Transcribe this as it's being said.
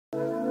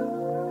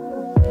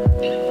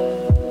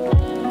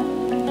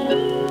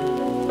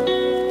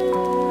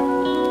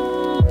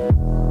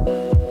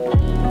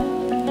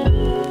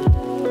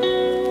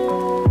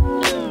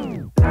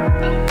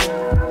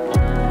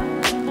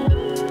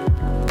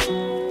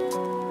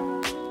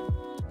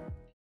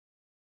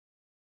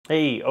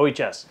Hey,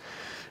 OHS.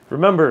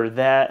 Remember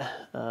that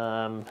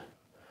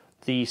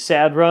the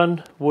S.A.D.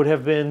 run would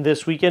have been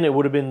this weekend. It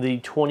would have been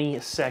the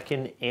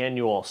 22nd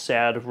annual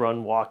S.A.D.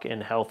 Run, Walk,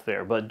 and Health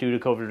Fair. But due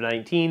to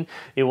COVID-19,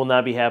 it will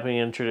not be happening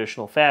in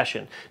traditional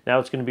fashion. Now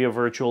it's going to be a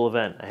virtual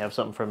event. I have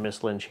something from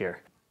Miss Lynch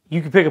here.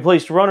 You can pick a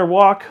place to run or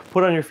walk,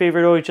 put on your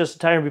favorite OHS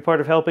attire, and be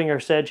part of helping our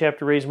S.A.D.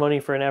 chapter raise money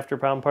for an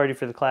after-prom party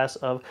for the class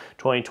of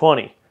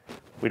 2020.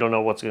 We don't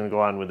know what's going to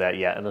go on with that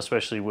yet, and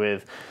especially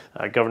with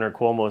Governor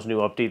Cuomo's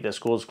new update that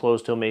schools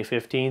closed till May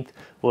 15th,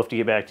 we'll have to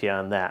get back to you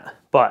on that.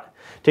 But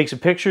take some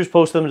pictures,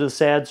 post them to the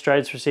S.A.D.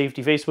 Strides for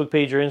Safety Facebook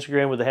page or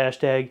Instagram with the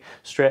hashtag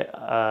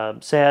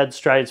S.A.D.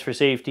 Strides for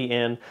Safety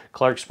and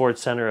Clark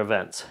Sports Center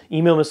events.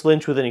 Email Ms.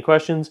 Lynch with any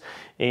questions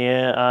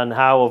on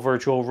how a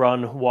virtual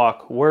run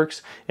walk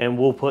works, and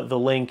we'll put the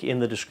link in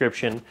the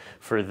description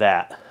for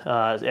that.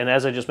 And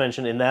as I just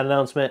mentioned in that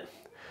announcement,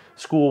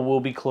 school will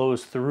be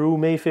closed through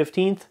May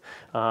 15th.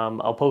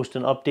 I'll post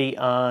an update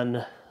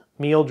on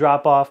meal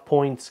drop-off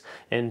points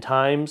and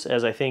times,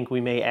 as I think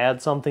we may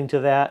add something to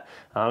that.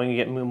 We can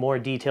get more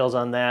details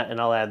on that,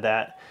 and I'll add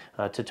that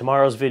to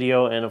tomorrow's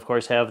video, and of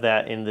course have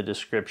that in the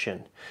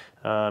description.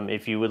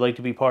 If you would like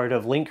to be part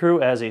of Link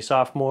Crew as a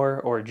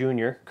sophomore or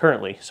junior,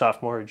 currently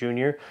sophomore or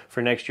junior,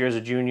 for next year as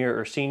a junior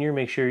or senior,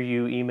 make sure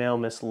you email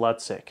Miss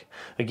Lutzik.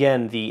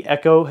 Again, the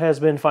Echo has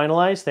been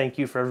finalized. Thank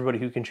you for everybody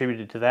who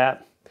contributed to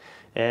that.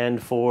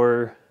 And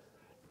for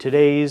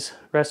today's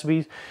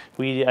recipes,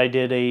 I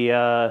did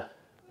a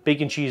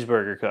bacon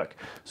cheeseburger cook.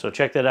 So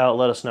check that out,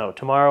 let us know.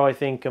 Tomorrow I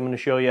think I'm going to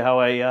show you how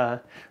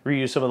I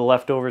reuse some of the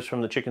leftovers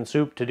from the chicken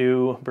soup to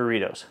do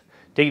burritos.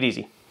 Take it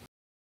easy.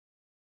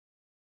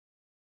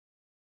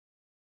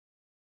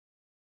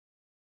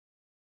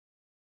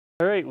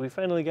 All right, we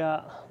finally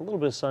got a little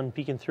bit of sun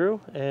peeking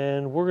through,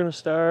 and we're going to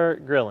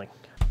start grilling.